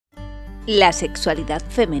La sexualidad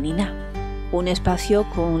femenina, un espacio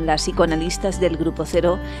con las psicoanalistas del Grupo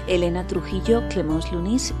Cero, Helena, Trujillo, Clémence,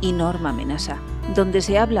 Loonis y Norma, Menassa, donde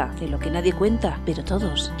se habla de lo que nadie cuenta, pero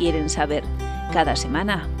todos quieren saber. Cada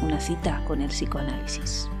semana una cita con el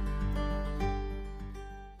psicoanálisis.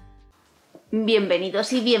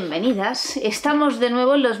 Bienvenidos y bienvenidas. Estamos de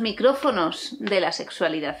nuevo en los micrófonos de la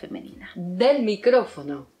sexualidad femenina. Del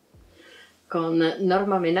micrófono. Con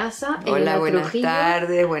Norma, Menassa, hola, buenas Trujillo,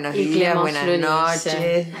 tardes, buenos días, buenas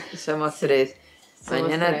noches. Somos tres.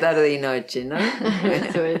 Mañana, tres. Tarde y noche, ¿no?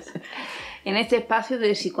 Eso es. En este espacio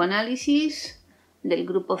de psicoanálisis del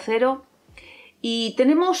Grupo Cero. Y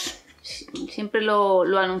tenemos, siempre lo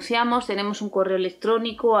anunciamos, tenemos un correo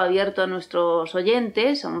electrónico abierto a nuestros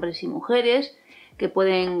oyentes, hombres y mujeres, que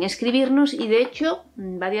pueden escribirnos. Y de hecho,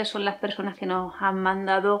 varias son las personas que nos han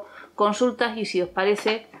mandado consultas y si os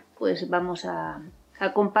parece, pues vamos a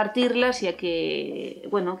compartirlas y a que,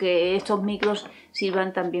 bueno, que estos micros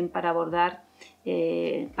sirvan también para abordar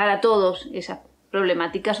para todos esas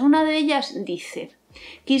problemáticas. Una de ellas dice: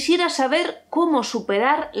 quisiera saber cómo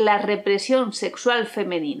superar la represión sexual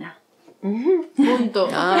femenina. Punto. Punto.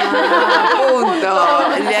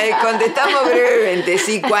 Le contestamos brevemente,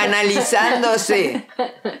 psicoanalizándose.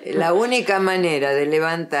 La única manera de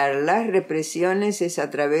levantar las represiones es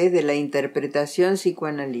a través de la interpretación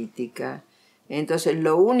psicoanalítica. Entonces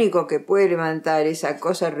lo único que puede levantar esa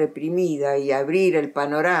cosa reprimida y abrir el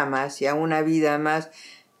panorama hacia una vida más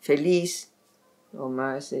feliz o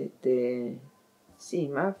más,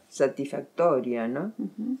 más satisfactoria, ¿no?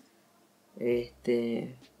 Uh-huh.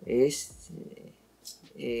 Es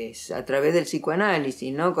a través del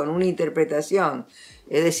psicoanálisis, ¿no? Con una interpretación,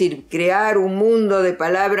 es decir, crear un mundo de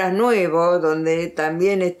palabras nuevo donde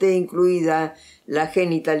también esté incluida la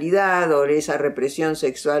genitalidad o esa represión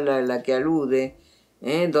sexual a la que alude,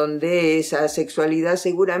 donde esa sexualidad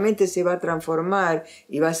seguramente se va a transformar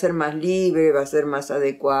y va a ser más libre, va a ser más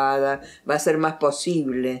adecuada, va a ser más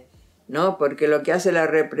posible, ¿no? Porque lo que hace la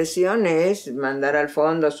represión es mandar al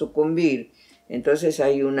fondo a sucumbir. Entonces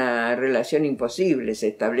hay una relación imposible, se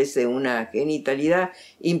establece una genitalidad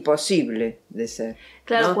imposible de ser.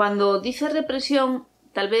 Claro, ¿no? Cuando dice represión,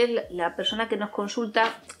 tal vez la persona que nos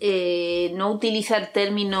consulta no utiliza el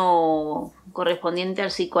término correspondiente al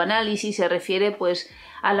psicoanálisis, se refiere pues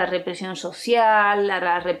a la represión social, a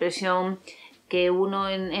la represión que uno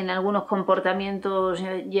en algunos comportamientos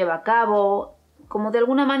lleva a cabo, como de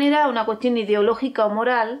alguna manera una cuestión ideológica o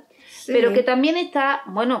moral. Sí. Pero que también está,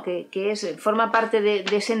 bueno, que forma parte de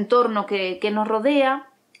ese entorno que nos rodea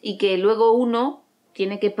y que luego uno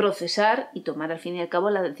tiene que procesar y tomar al fin y al cabo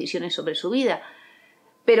las decisiones sobre su vida.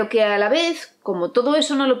 Pero que a la vez, como todo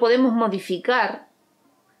eso no lo podemos modificar,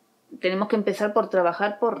 tenemos que empezar por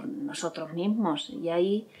trabajar por nosotros mismos. Y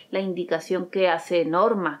ahí la indicación que hace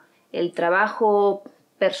Norma, el trabajo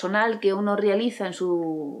personal que uno realiza en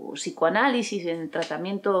su psicoanálisis, en el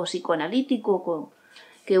tratamiento psicoanalítico,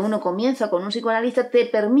 que uno comienza con un psicoanalista, te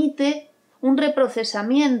permite un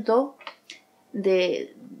reprocesamiento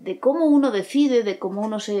de cómo uno decide, de cómo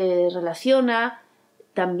uno se relaciona,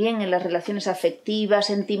 también en las relaciones afectivas,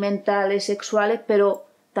 sentimentales, sexuales, pero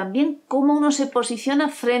también cómo uno se posiciona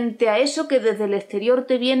frente a eso que desde el exterior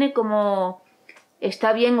te viene como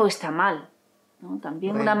está bien o está mal, ¿no?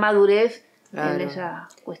 También una madurez. Claro. En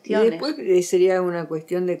esas cuestiones. Y después sería una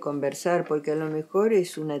cuestión de conversar, porque a lo mejor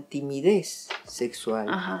es una timidez sexual.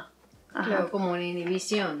 Ajá. Claro, como una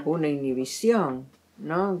inhibición. Una inhibición,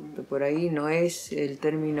 ¿no? Por ahí no es el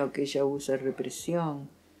término que ella usa, represión.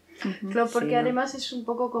 Claro, porque además es un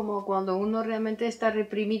poco como cuando uno realmente está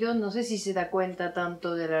reprimido, no sé si se da cuenta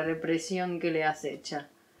tanto de la represión que le acecha,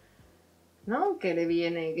 ¿no? Que le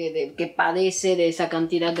viene, que padece de esa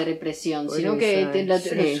cantidad de represión, por sino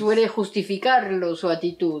que suele justificarlo su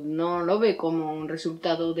actitud, no lo ve como un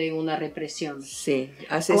resultado de una represión. Sí,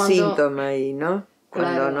 hace síntoma ahí, ¿no?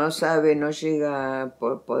 Cuando no sabe, no llega a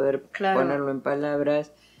poder ponerlo en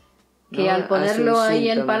palabras. Que al ponerlo ahí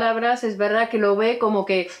en palabras es verdad que lo ve como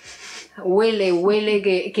que huele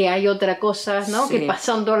que hay otra cosa, ¿no? Sí. Que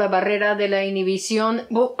pasando la barrera de la inhibición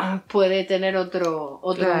puede tener otro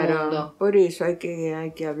mundo. Por eso hay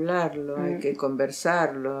que hablarlo, hay que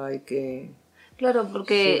conversarlo, hay que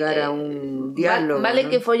porque llegar a un diálogo. Vale, ¿no?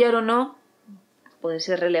 Que follar o no puede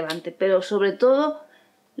ser relevante, pero sobre todo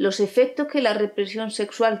los efectos que la represión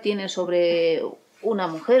sexual tiene sobre una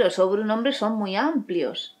mujer o sobre un hombre son muy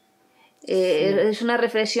amplios. Sí. Es una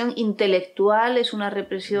represión intelectual, es una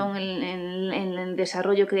represión en el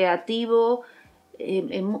desarrollo creativo,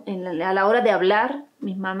 a la hora de hablar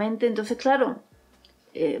mismamente. Entonces, claro,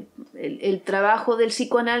 el trabajo del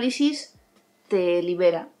psicoanálisis te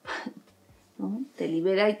libera, ¿no? te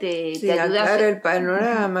libera y te ayuda aclara el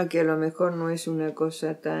panorama, que a lo mejor no es una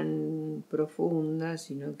cosa tan profunda,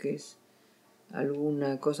 sino que es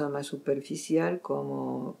alguna cosa más superficial,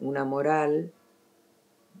 como una moral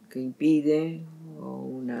que impide, o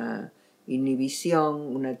una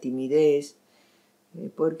inhibición, una timidez,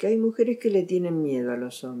 porque hay mujeres que le tienen miedo a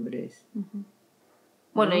los hombres.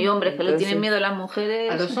 Bueno, y hombres que le tienen miedo a las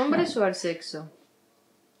mujeres. ¿A los hombres o al sexo?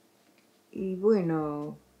 Y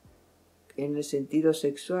bueno, en el sentido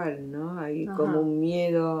sexual, ¿no? Hay como un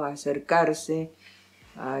miedo a acercarse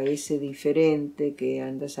a ese diferente que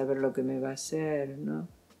anda a saber lo que me va a hacer, ¿no?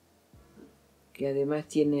 Que además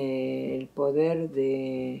tiene el poder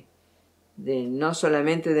de no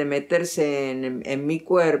solamente de meterse en mi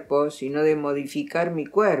cuerpo, sino de modificar mi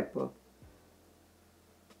cuerpo,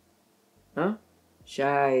 ¿no?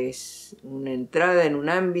 Ya es una entrada en un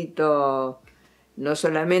ámbito, no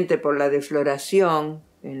solamente por la defloración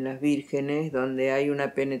en las vírgenes, donde hay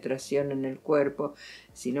una penetración en el cuerpo,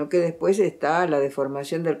 sino que después está la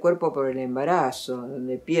deformación del cuerpo por el embarazo,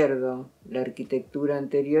 donde pierdo la arquitectura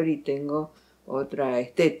anterior y tengo otra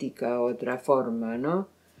estética, otra forma, ¿no?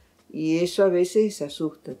 Y eso a veces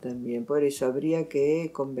asusta también, por eso habría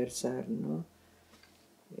que conversar, ¿no?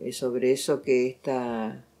 Sobre eso que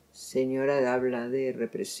esta señora habla de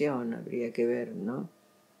represión, habría que ver, ¿no?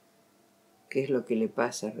 ¿Qué es lo que le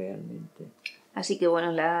pasa realmente? Así que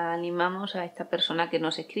bueno, la animamos a esta persona que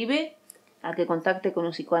nos escribe a que contacte con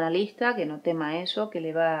un psicoanalista, que no tema eso, que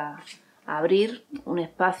le va a abrir un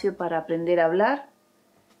espacio para aprender a hablar.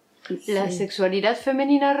 La sexualidad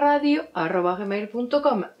femenina radio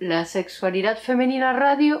 @gmail.com. La sexualidad femenina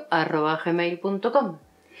radio @gmail.com.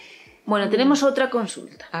 Bueno, tenemos otra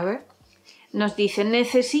consulta. A ver. Nos dice: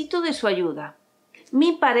 necesito de su ayuda.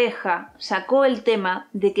 Mi pareja sacó el tema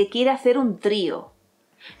de que quiere hacer un trío.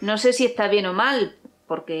 No sé si está bien o mal,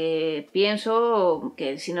 porque pienso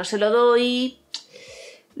que si no se lo doy,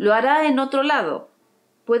 lo hará en otro lado.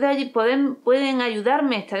 ¿Pueden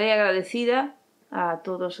ayudarme? Estaré agradecida a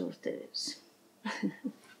todos ustedes.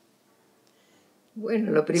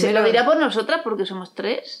 Bueno, lo primero... ¿Se lo dirá por nosotras porque somos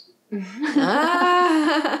 3?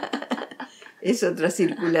 Es otra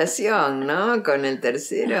circulación, ¿no? Con el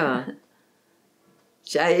tercero.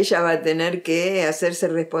 Ya ella va a tener que hacerse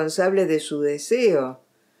responsable de su deseo.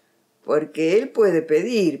 Porque él puede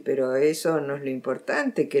pedir, pero eso no es lo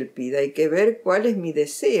importante que él pida. Hay que ver cuál es mi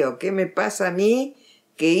deseo, qué me pasa a mí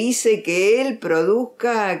que hice que él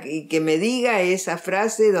produzca y que me diga esa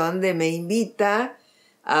frase donde me invita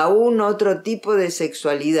a un otro tipo de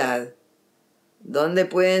sexualidad. Donde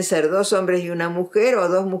pueden ser 2 hombres y una mujer o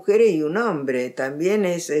 2 mujeres y un hombre. También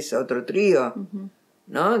es otro trío.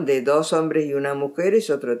 ¿No? De 2 hombres y una mujer es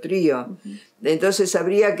otro trío. Entonces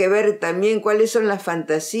habría que ver también cuáles son las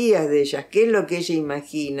fantasías de ellas, qué es lo que ella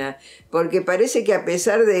imagina, porque parece que a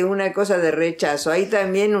pesar de una cosa de rechazo, hay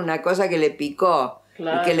también una cosa que le picó.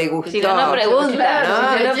 Claro, y que le gustó. Si no pregunta, claro,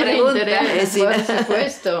 ¿no? Si no pregunta. Por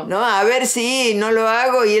supuesto. No, a ver si no lo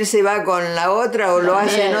hago y él se va con la otra o lo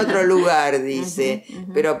hace en otro lugar, dice.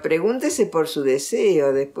 Pero pregúntese por su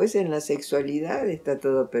deseo. Después en la sexualidad está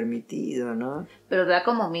todo permitido, ¿no? Pero da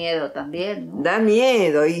como miedo también, ¿no? Da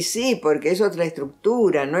miedo, y sí, porque es otra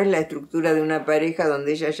estructura, no es la estructura de una pareja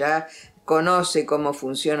donde ella ya conoce cómo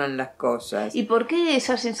funcionan las cosas. ¿Y por qué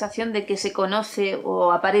esa sensación de que se conoce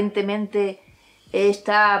o aparentemente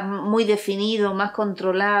está muy definido, más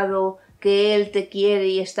controlado, que él te quiere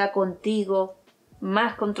y está contigo,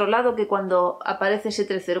 más controlado que cuando aparece ese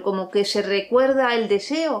tercero, como que se recuerda el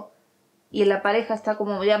deseo y en la pareja está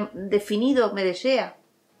como ya definido, me desea?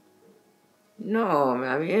 No,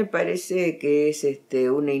 a mí me parece que es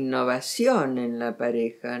una innovación en la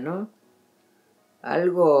pareja, ¿no?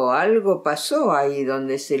 Algo pasó ahí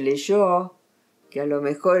donde se leyó que a lo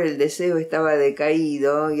mejor el deseo estaba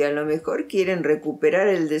decaído y a lo mejor quieren recuperar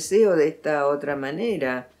el deseo de esta otra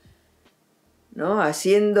manera, ¿no?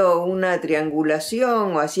 Haciendo una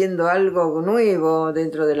triangulación o haciendo algo nuevo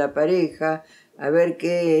dentro de la pareja, a ver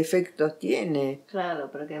qué efectos tiene. Claro,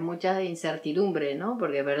 pero que hay mucha incertidumbre, ¿no?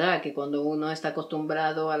 Porque es verdad que cuando uno está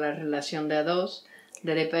acostumbrado a la relación de a 2,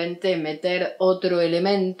 de repente meter otro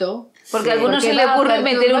elemento... Porque a algunos se le ocurre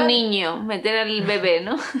meter un niño, meter al bebé,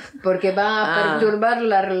 ¿no? Porque va a perturbar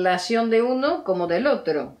la relación de uno como del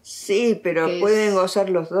otro. Sí, pero pueden gozar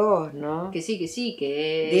los dos, ¿no? Que sí,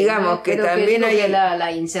 que... Digamos que también hay... Que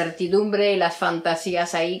la incertidumbre y las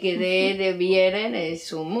fantasías ahí que vienen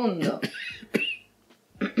es un mundo.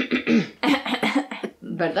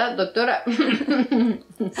 ¿Verdad, doctora?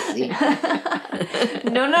 Sí.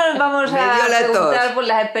 No nos vamos a preguntar por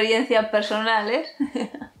las experiencias personales,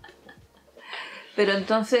 pero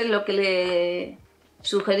entonces lo que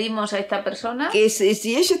sugerimos a esta persona que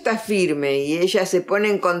si ella está firme y ella se pone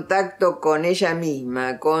en contacto con ella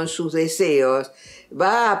misma, con sus deseos,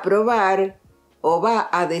 va a aprobar o va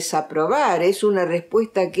a desaprobar. Es una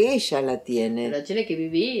respuesta que ella la tiene. Pero tiene que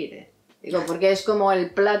vivir. Digo, porque es como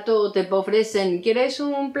el plato, te ofrecen, ¿quieres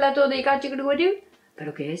un plato de cachicruguarí?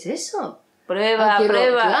 ¿Pero qué es eso? prueba,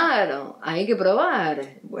 prueba. Claro, hay que probar.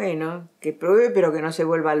 Bueno, que pruebe, pero que no se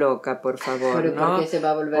vuelva loca, por favor. ¿Pero ¿no? por qué se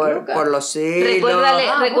va a volver loca? Por los celos.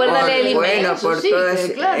 Recuérdale el email. Bueno, Eso por sí, todas,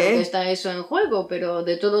 claro, que está eso en juego, pero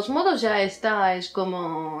de todos modos ya está, es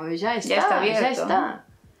como, ya está abierto.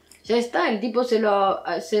 Ya está, el tipo se lo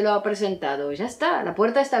ha presentado, ya está, la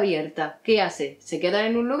puerta está abierta. ¿Qué hace? ¿Se queda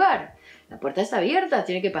en un lugar? La puerta está abierta,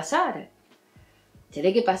 tiene que pasar.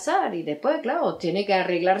 Tiene que pasar y después, claro, tiene que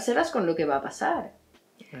arreglárselas con lo que va a pasar.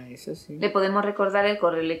 Eso sí. Le podemos recordar el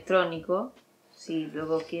correo electrónico si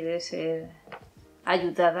luego quiere ser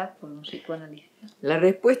ayudada por un psicoanalista. La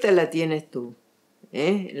respuesta la tienes tú.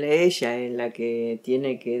 Ella es la que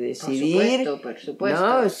tiene que decidir, por supuesto.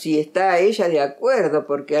 ¿no? Si está ella de acuerdo,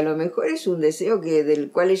 porque a lo mejor es un deseo del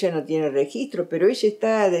cual ella no tiene registro, pero ella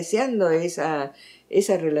está deseando esa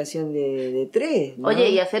relación de tres, ¿no?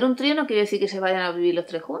 Oye, y hacer un trío no quiere decir que se vayan a vivir los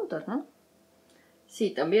tres juntos, ¿no?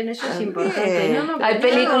 Sí, también eso es importante. Hay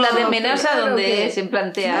películas de Menassa donde se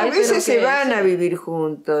plantea. A veces se van a vivir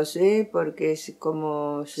juntos, porque es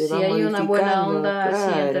como se va modificando. Si hay una buena onda claro.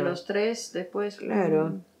 así entre los tres, después...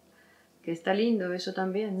 Claro. Que está lindo eso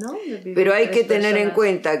también, ¿no? Pero hay que tener en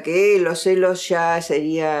cuenta que los celos ya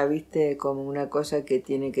sería, viste, como una cosa que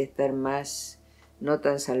tiene que estar más, no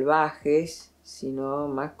tan salvajes, sino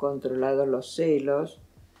más controlados los celos.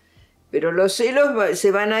 Pero los celos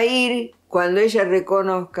se van a ir cuando ella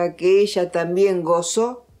reconozca que ella también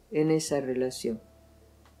gozó en esa relación,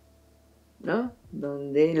 ¿no?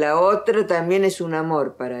 Donde la otra también es un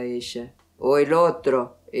amor para ella, o el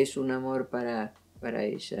otro es un amor para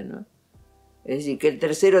ella, ¿no? Es decir, que el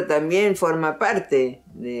tercero también forma parte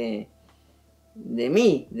de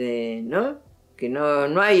mí, ¿no? Que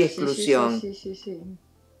no hay exclusión. Sí.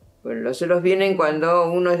 Bueno, los celos vienen cuando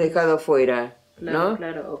uno es dejado fuera, ¿no?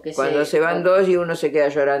 Claro, o que cuando se van dos y uno se queda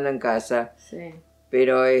llorando en casa. Sí.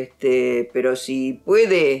 Pero si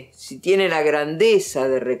puede, si tiene la grandeza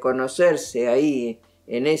de reconocerse ahí,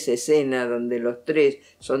 en esa escena donde los tres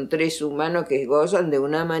son tres humanos que gozan de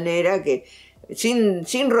una manera que sin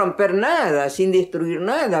romper nada, sin destruir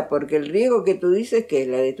nada, porque el riesgo que tú dices que es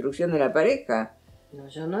la destrucción de la pareja. No,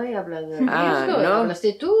 yo no he hablado de riesgo, ¿no?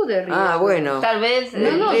 hablaste tú de riesgo. Ah, bueno. Tal vez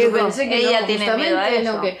yo pensé que ella tiene miedo a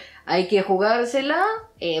eso. No, que hay que jugársela,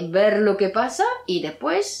 ver lo que pasa y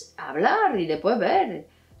después hablar y después ver.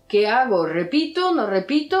 ¿Qué hago? ¿Repito? ¿No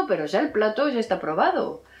repito? Pero ya el plato ya está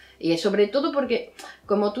probado. Y es sobre todo porque,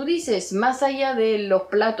 como tú dices, más allá de los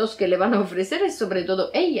platos que le van a ofrecer, es sobre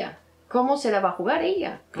todo ella. ¿Cómo se la va a jugar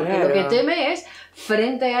ella? Porque claro. Lo que teme es,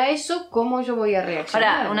 frente a eso, ¿cómo yo voy a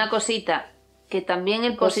reaccionar? Ahora, una cosita, que también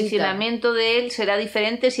el posicionamiento de él será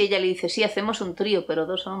diferente si ella le dice, sí, hacemos un trío, pero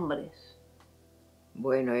dos hombres.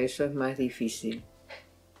 Bueno, eso es más difícil.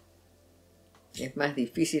 Es más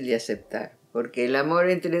difícil de aceptar, porque el amor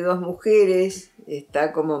entre dos mujeres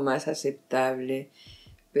está como más aceptable,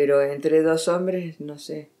 pero entre dos hombres, no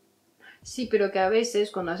sé. Sí, pero que a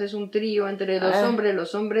veces cuando haces un trío entre dos hombres,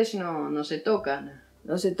 los hombres no se tocan.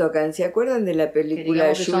 No se tocan. ¿Se acuerdan de la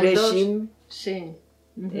película Represion? Sí.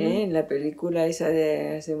 La película esa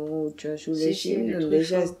de hace mucho, Represion, donde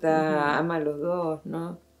ella está, ama a los dos,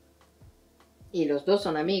 ¿no? Y los dos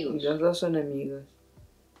son amigos. Y los dos son amigos.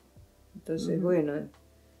 Entonces, bueno,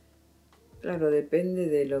 claro, depende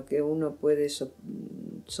de lo que uno puede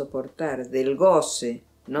soportar, del goce,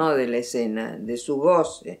 no de la escena, de su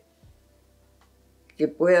goce. Que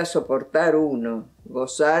pueda soportar uno,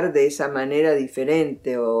 gozar de esa manera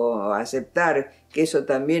diferente o aceptar que eso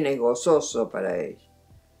también es gozoso para ella.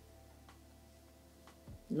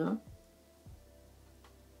 ¿No?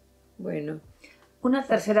 Bueno. Una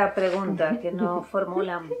tercera pregunta que nos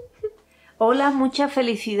formulan. Hola, muchas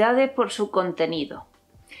felicidades por su contenido.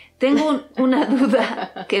 Tengo una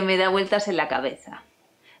duda que me da vueltas en la cabeza.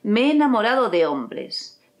 Me he enamorado de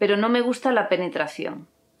hombres, pero no me gusta la penetración.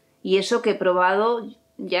 Y eso que he probado,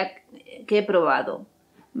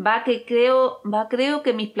 creo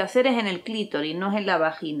que mis placeres en el clítoris, no es en la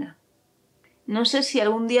vagina. No sé si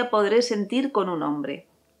algún día podré sentir con un hombre.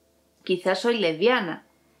 Quizás soy lesbiana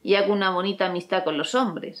y hago una bonita amistad con los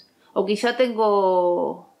hombres. O quizá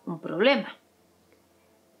tengo un problema.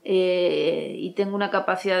 Y tengo una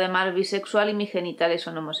capacidad de amar bisexual y mis genitales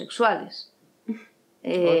son homosexuales.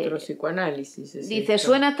 Otro psicoanálisis. Dice,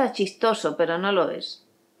 suena hasta chistoso, pero no lo es.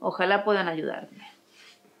 Ojalá puedan ayudarme.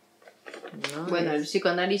 ¿no? Bueno, el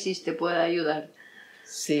psicoanálisis te puede ayudar.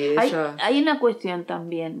 Sí, eso... hay una cuestión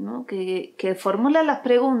también, ¿no? Que formula las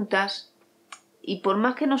preguntas y por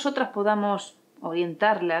más que nosotras podamos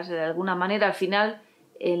orientarlas de alguna manera, al final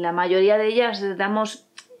en la mayoría de ellas damos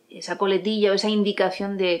esa coletilla o esa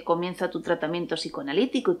indicación de comienza tu tratamiento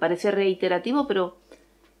psicoanalítico y parece reiterativo, pero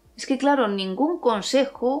es que claro, ningún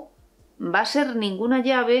consejo va a ser ninguna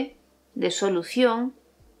llave de solución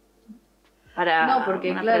para no,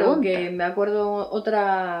 porque una claro, pregunta. que me acuerdo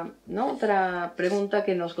otra pregunta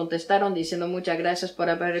que nos contestaron diciendo muchas gracias por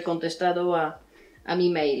haber contestado a mi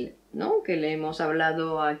mail, ¿no? Que le hemos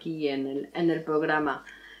hablado aquí en el programa.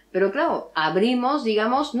 Pero claro, abrimos,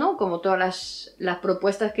 digamos, ¿no? Como todas las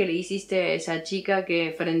propuestas que le hiciste a esa chica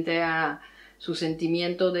que frente a su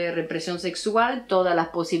sentimiento de represión sexual, todas las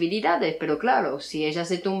posibilidades. Pero claro, si ella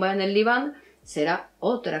se tumba en el diván, será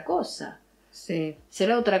otra cosa. Sí.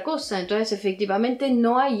 Será otra cosa. Entonces, efectivamente,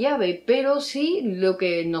 no hay llave. Pero sí, lo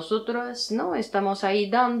que nosotros, ¿no? estamos ahí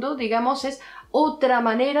dando, digamos, es otra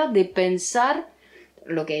manera de pensar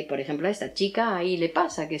lo que, por ejemplo, a esta chica ahí le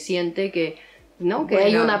pasa, que siente que, ¿no? Que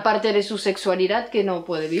hay una parte de su sexualidad que no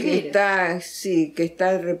puede vivir. Que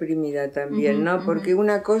está reprimida también, ¿no? Porque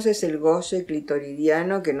una cosa es el goce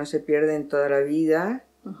clitoridiano que no se pierde en toda la vida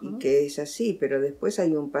y que es así, pero después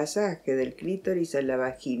hay un pasaje del clítoris a la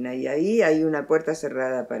vagina y ahí hay una puerta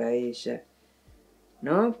cerrada para ella,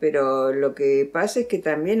 ¿no? Pero lo que pasa es que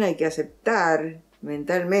también hay que aceptar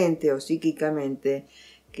mentalmente o psíquicamente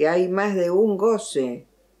que hay más de un goce,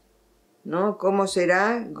 ¿no? ¿Cómo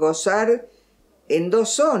será gozar en dos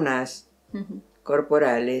zonas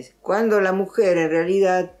corporales? Cuando la mujer en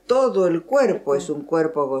realidad todo el cuerpo es un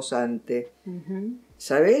cuerpo gozante,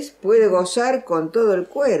 ¿sabes? Puede gozar con todo el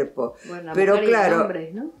cuerpo, bueno, pero mujer claro, y el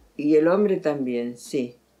hombre, ¿no? Y el hombre también,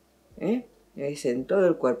 sí, es en todo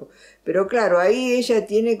el cuerpo. Pero claro, ahí ella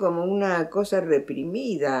tiene como una cosa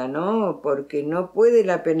reprimida, ¿no? Porque no puede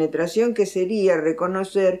la penetración, que sería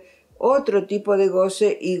reconocer otro tipo de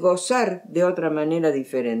goce y gozar de otra manera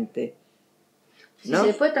diferente, ¿no? Sí,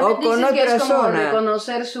 después también o con dicen que otra es como zona.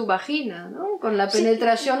 reconocer su vagina, ¿no? Con la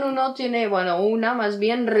penetración uno tiene, bueno, una más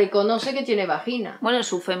bien reconoce que tiene vagina. Bueno,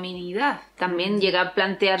 su feminidad. También llega a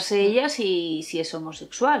plantearse ella si es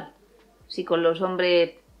homosexual. Si con los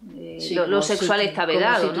hombres lo sexual está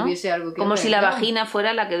vedado, como si ¿no? Algo que como ver, si la ¿no? vagina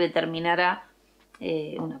fuera la que determinara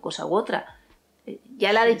una cosa u otra.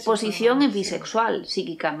 Ya la disposición es bisexual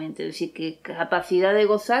psíquicamente, es decir, que capacidad de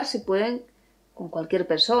gozar se puede con cualquier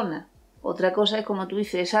persona. Otra cosa es, como tú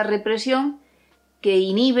dices, esa represión que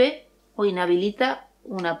inhibe o inhabilita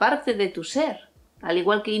una parte de tu ser. Al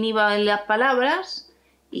igual que inhiba en las palabras,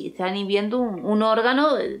 y está inhibiendo un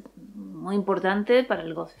órgano muy importante para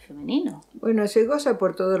el goce femenino. Bueno, se goza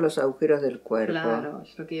por todos los agujeros del cuerpo. Claro,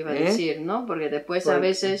 es lo que iba a decir, ¿no? Porque después a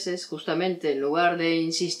veces es justamente, en lugar de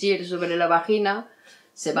insistir sobre la vagina,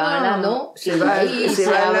 se va al ano, se va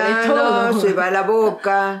a la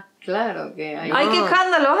boca. Claro que hay... ¡Ay, qué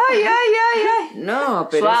escándalo! ¡Ay, ay, ay, ay! No,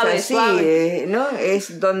 pero suave, es así, suave. ¿no?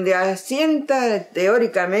 Es donde asienta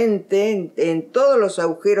teóricamente en todos los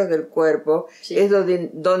agujeros del cuerpo, Sí. es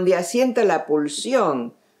donde asienta la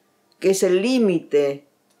pulsión, que es el límite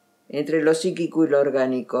entre lo psíquico y lo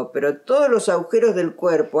orgánico, pero todos los agujeros del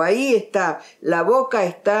cuerpo, ahí está, la boca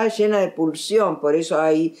está llena de pulsión, por eso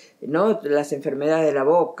hay, ¿no?, las enfermedades de la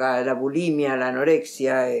boca, la bulimia, la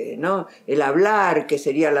anorexia, ¿no?, el hablar, que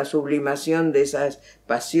sería la sublimación de esas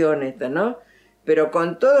pasiones, ¿no?, pero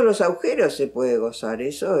con todos los agujeros se puede gozar,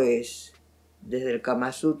 eso es desde el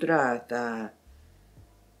Kama Sutra hasta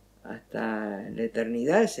la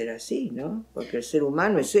eternidad será así, ¿no?, porque el ser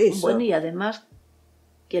humano es eso. Bueno, y además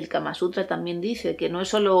que el Kama Sutra también dice que no es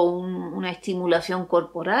solo una estimulación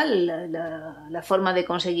corporal la forma de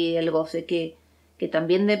conseguir el goce, que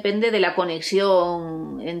también depende de la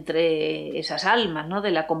conexión entre esas almas, ¿no?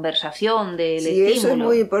 De la conversación, del estímulo. Sí, eso es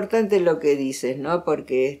muy importante lo que dices, ¿no?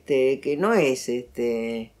 Porque que no es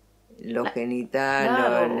lo genital,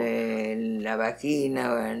 claro. o la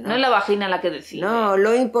vagina. No es la vagina la que decide. No,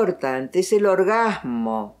 lo importante es el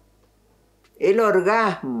orgasmo. El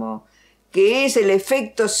orgasmo, que es el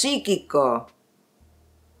efecto psíquico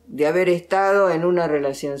de haber estado en una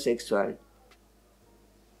relación sexual,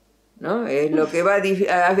 ¿no? Es lo que va a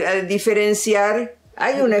diferenciar.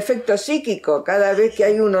 Hay un efecto psíquico cada vez que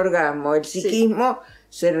hay un orgasmo. El psiquismo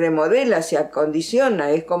se remodela, se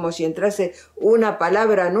acondiciona. Es como si entrase una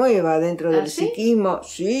palabra nueva dentro del psiquismo.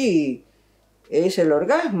 Sí, es el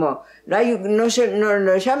orgasmo. No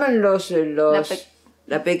lo llaman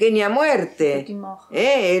la pequeña muerte.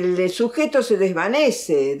 El sujeto se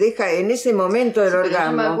desvanece, deja en ese momento del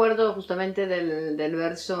orgasmo. Yo me acuerdo justamente del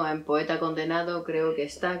verso en Poeta Condenado, creo que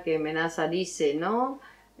está, que Menassa dice, ¿no?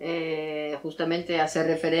 Justamente hace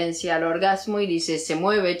referencia al orgasmo y dice, se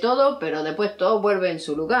mueve todo, pero después todo vuelve en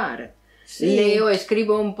su lugar. Sí.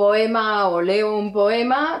 Escribo un poema o leo un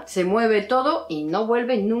poema, se mueve todo y no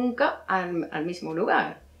vuelve nunca al mismo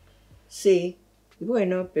lugar. Sí,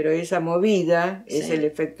 bueno, pero esa movida es el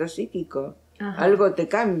efecto psíquico. Ajá. Algo te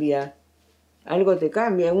cambia,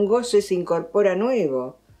 un goce se incorpora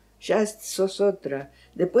nuevo, ya sos otra.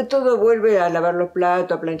 Después todo vuelve a lavar los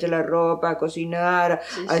platos, a planchar la ropa, a cocinar,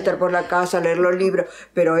 a estar por la casa, a leer los libros.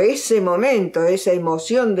 Pero ese momento, esa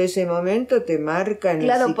emoción de ese momento te marca en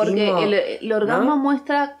el psiquismo. Claro, porque el orgasmo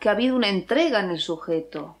muestra que ha habido una entrega en el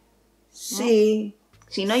sujeto, ¿no? Sí.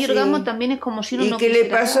 Si no hay orgasmo también es como si uno no quisiera. Y que le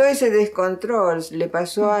pasó ese descontrol, le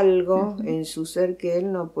pasó algo en su ser que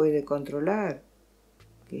él no puede controlar,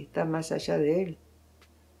 que está más allá de él,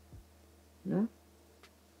 ¿no?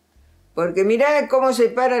 Porque mirá cómo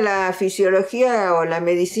separa la fisiología o la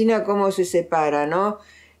medicina, cómo se separa, ¿no?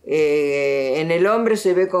 En el hombre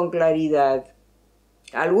se ve con claridad.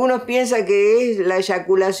 Algunos piensan que es la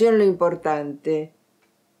eyaculación lo importante.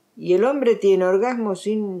 Y el hombre tiene orgasmo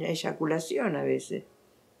sin eyaculación a veces.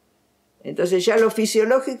 Entonces ya lo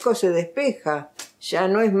fisiológico se despeja. Ya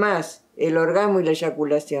no es más el orgasmo y la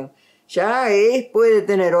eyaculación. Ya puede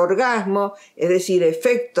tener orgasmo, es decir,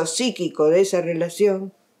 efecto psíquico de esa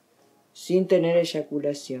relación, sin tener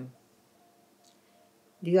eyaculación.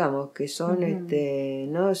 Digamos que son,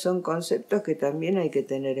 ¿no? Son conceptos que también hay que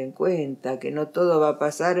tener en cuenta, que no todo va a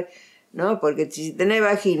pasar, ¿no? Porque si tenés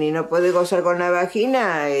vagina y no podés gozar con la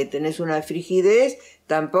vagina, tenés una frigidez,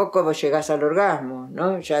 tampoco vos llegás al orgasmo,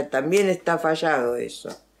 ¿no? Ya también está fallado eso.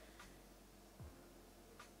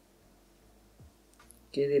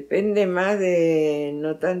 Que depende más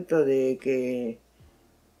no tanto de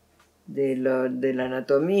la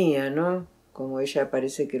anatomía, ¿no? Como ella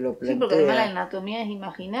parece que lo plantea. Sí, porque además la anatomía es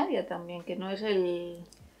imaginaria también, que no es el...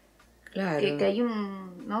 Claro. Que hay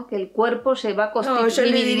 ¿no? Que el cuerpo se va constituyendo. No, yo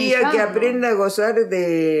le diría que aprenda a gozar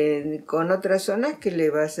con otras zonas, que le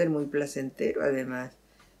va a ser muy placentero además.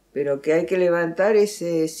 Pero que hay que levantar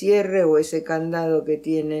ese cierre o ese candado que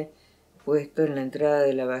tiene puesto en la entrada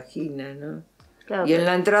de la vagina, ¿no? Claro, y en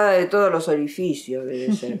la entrada de todos los orificios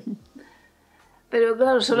debe ser. Pero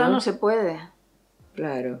claro, sola no se puede.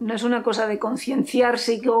 Claro. No es una cosa de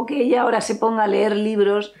concienciarse y que ella ahora se ponga a leer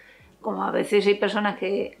libros, como a veces hay personas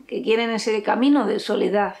que quieren ese camino de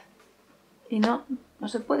soledad. Y no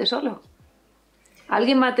se puede solo.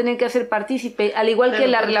 Alguien va a tener que hacer partícipe, al igual que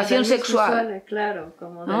la relación sexual. Claro,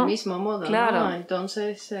 como del mismo modo, claro. ¿No?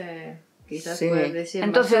 Entonces, quizás puedes decir,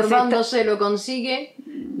 entonces, masturbándose lo consigue,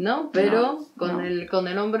 ¿no? Pero con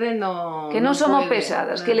el hombre no. Que no somos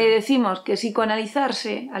pesadas, claro. Que le decimos que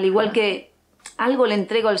psicoanalizarse, al igual que algo le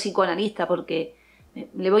entrego al psicoanalista, porque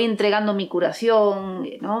le voy entregando mi curación,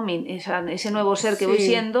 ¿no? Ese nuevo ser que voy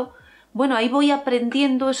siendo. Bueno, ahí voy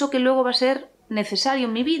aprendiendo eso que luego va a ser necesario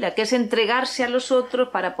en mi vida, que es entregarse a los otros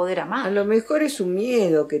para poder amar. A lo mejor es un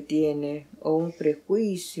miedo que tiene, o un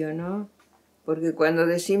prejuicio, ¿no? Porque cuando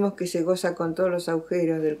decimos que se goza con todos los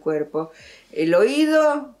agujeros del cuerpo, el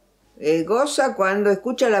oído goza cuando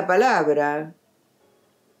escucha la palabra,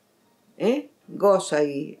 goza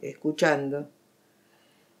ahí, escuchando.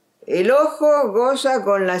 El ojo goza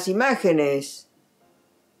con las imágenes,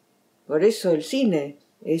 por eso el cine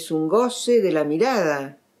es un goce de la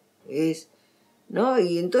mirada, ¿no?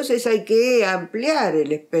 Y entonces hay que ampliar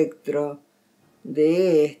el espectro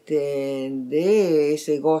de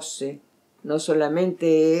ese goce. No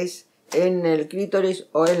solamente es en el clítoris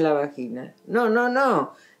o en la vagina.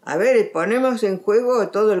 No. A ver, ponemos en juego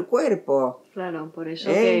todo el cuerpo. Claro, por eso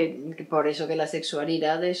que la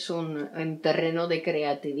sexualidad es un terreno de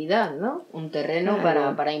creatividad, ¿no? Un terreno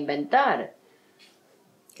para inventar.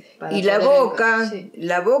 Y la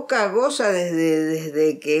boca goza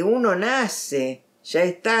desde que uno nace. Ya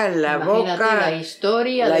está la boca, la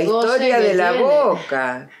historia de la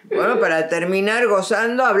boca. Bueno, para terminar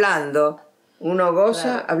gozando, hablando. Uno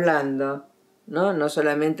goza hablando, ¿no? No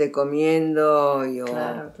solamente comiendo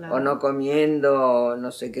o no comiendo,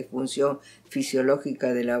 no sé qué función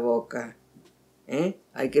fisiológica de la boca.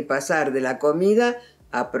 Hay que pasar de la comida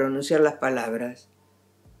a pronunciar las palabras.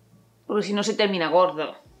 Porque si no se termina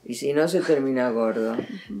gordo. Y si no, se termina gordo.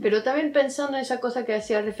 Pero también pensando en esa cosa que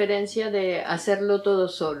hacía referencia de hacerlo todo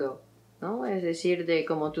solo, ¿no? Es decir,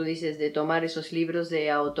 como tú dices, de tomar esos libros de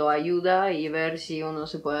autoayuda y ver si uno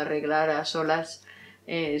se puede arreglar a solas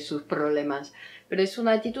sus problemas. Pero es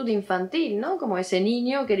una actitud infantil, ¿no? Como ese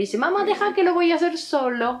niño que dice, mamá, deja que lo voy a hacer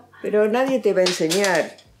solo. Pero nadie te va a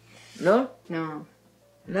enseñar, ¿no? No.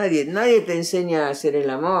 Nadie te enseña a hacer el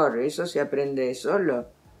amor, eso se aprende solo.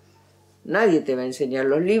 Nadie te va a enseñar,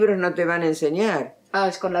 los libros no te van a enseñar. Ah,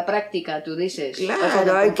 es con la práctica, tú dices. Claro, o con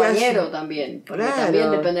el hay que compañero hacer... también. Porque Claro.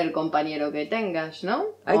 también depende del compañero que tengas, ¿no?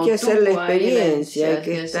 Hay O que hacer tú la ahí experiencia, hay hay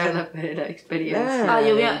que hacer estar... la experiencia. Claro.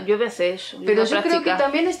 Yo voy a hacer eso. Pero yo creo que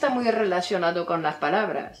también está muy relacionado con las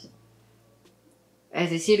palabras. Es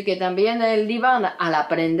decir, que también el diván, al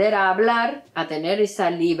aprender a hablar, a tener esa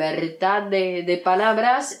libertad de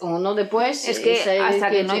palabras, uno después... Es que hasta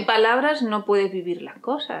que no hay palabras no puedes vivir las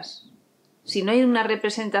cosas. Si no hay una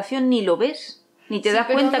representación ni lo ves, ni te das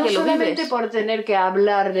cuenta que lo vives. No solamente por tener que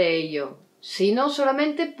hablar de ello, sino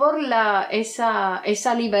solamente por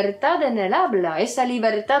esa libertad en el habla. Esa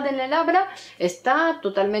libertad en el habla está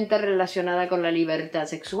totalmente relacionada con la libertad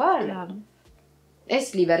sexual. Claro.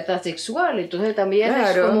 Es libertad sexual, entonces también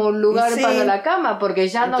es Claro, como un lugar sí. para la cama, porque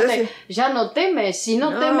ya no temes. Si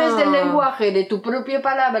no temes del lenguaje, de tu propia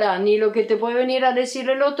palabra, ni lo que te puede venir a decir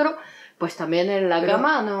el otro, pues también en la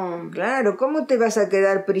cama no... Claro, ¿cómo te vas a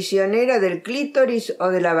quedar prisionera del clítoris o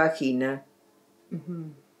de la vagina?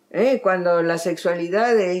 Cuando la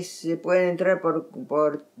sexualidad se puede entrar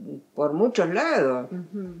por muchos lados,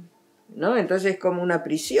 ¿no? Entonces es como una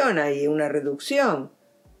prisión ahí, una reducción.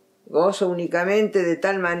 Gozo únicamente de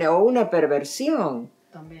tal manera, o una perversión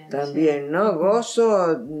también, sí. ¿No?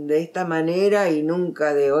 Gozo de esta manera y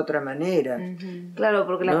nunca de otra manera. Claro,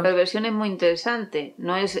 porque ¿no? La perversión es muy interesante.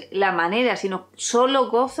 No es la manera, sino solo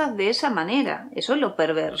gozas de esa manera. Eso es lo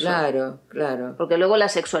perverso. Claro, claro. Porque luego la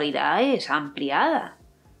sexualidad es ampliada,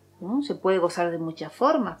 ¿no? Se puede gozar de muchas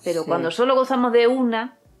formas, pero sí. Cuando solo gozamos de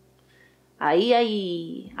una, ahí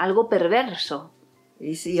hay algo perverso.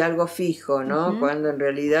 Y sí, algo fijo, ¿no? Cuando en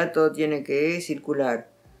realidad todo tiene que circular.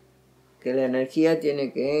 Que la energía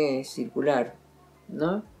tiene que circular,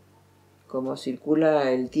 ¿no? Como circula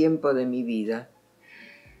el tiempo de mi vida.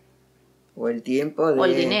 O el tiempo de... O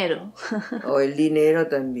el dinero. O el dinero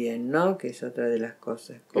también, ¿no? Que es otra de las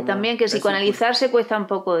cosas. Que también que psicoanalizarse cuesta un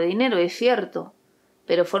poco de dinero, es cierto.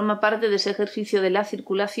 Pero forma parte de ese ejercicio de la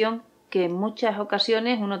circulación que en muchas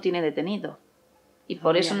ocasiones uno tiene detenido. Y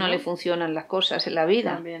por eso no le funcionan las cosas en la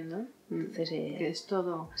vida. También, ¿no? Entonces, que es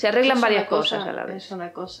todo... Se arreglan varias cosas a la vez. Es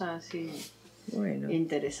una cosa así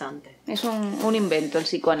interesante. Es un invento el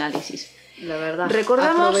psicoanálisis. La verdad,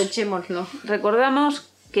 aprovechémoslo.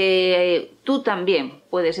 Recordamos que tú también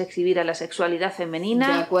puedes escribir a la sexualidad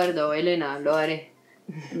femenina. De acuerdo, Helena, lo haré.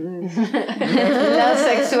 La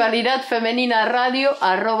sexualidad femenina radio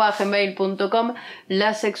 @gmail.com,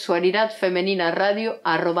 la sexualidad femenina radio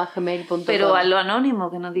 @gmail.com. Pero a lo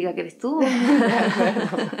anónimo, que no diga que eres tú.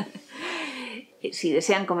 Si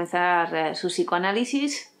desean comenzar su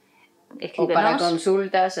psicoanálisis, escríbenos. O para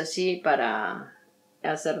consultas así, para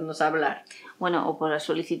hacernos hablar. Bueno, o por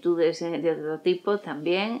solicitudes de otro tipo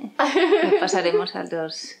también. Nos pasaremos a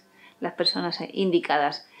las personas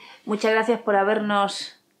indicadas. Muchas gracias por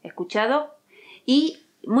habernos escuchado y,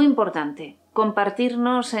 muy importante,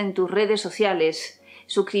 compartirnos en tus redes sociales,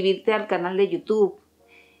 suscribirte al canal de YouTube,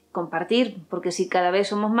 compartir, porque si cada vez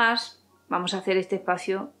somos más, vamos a hacer este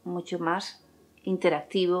espacio mucho más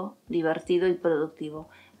interactivo, divertido y productivo.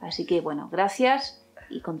 Así que, bueno, gracias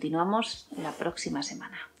y continuamos la próxima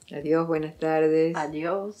semana. Adiós, buenas tardes.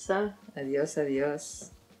 Adiós. Adiós,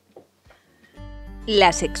 adiós.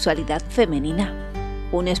 La sexualidad femenina.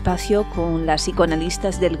 Un espacio con las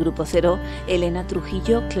psicoanalistas del Grupo Cero, Helena,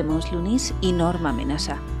 Trujillo, Clémence, Loonis y Norma,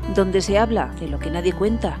 Menassa, donde se habla de lo que nadie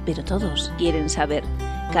cuenta, pero todos quieren saber.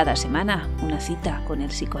 Cada semana una cita con el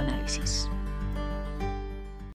psicoanálisis.